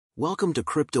Welcome to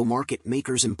Crypto Market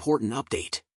Maker's Important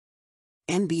Update.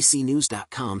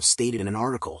 NBCNews.com stated in an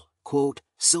article, quote,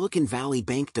 Silicon Valley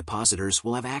Bank depositors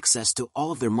will have access to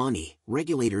all of their money,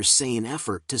 regulators say in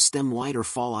effort to stem wider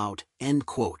fallout, end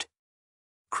quote.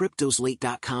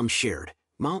 CryptosLate.com shared,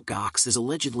 Mt. Gox is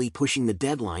allegedly pushing the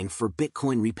deadline for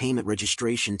Bitcoin repayment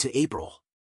registration to April.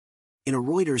 In a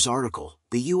Reuters article,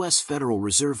 the U.S. Federal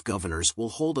Reserve governors will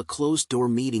hold a closed-door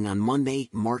meeting on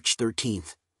Monday, March 13,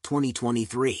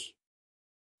 2023.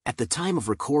 At the time of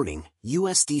recording,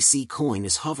 USDC coin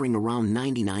is hovering around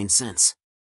 99 cents.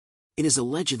 It is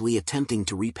allegedly attempting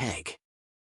to repeg.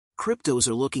 Cryptos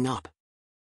are looking up.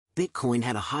 Bitcoin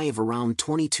had a high of around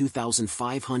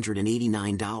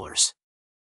 $22,589.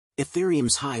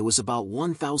 Ethereum's high was about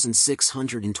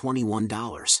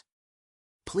 $1,621.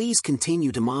 Please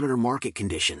continue to monitor market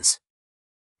conditions.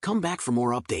 Come back for more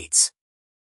updates.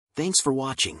 Thanks for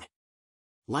watching.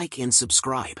 Like and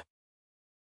subscribe.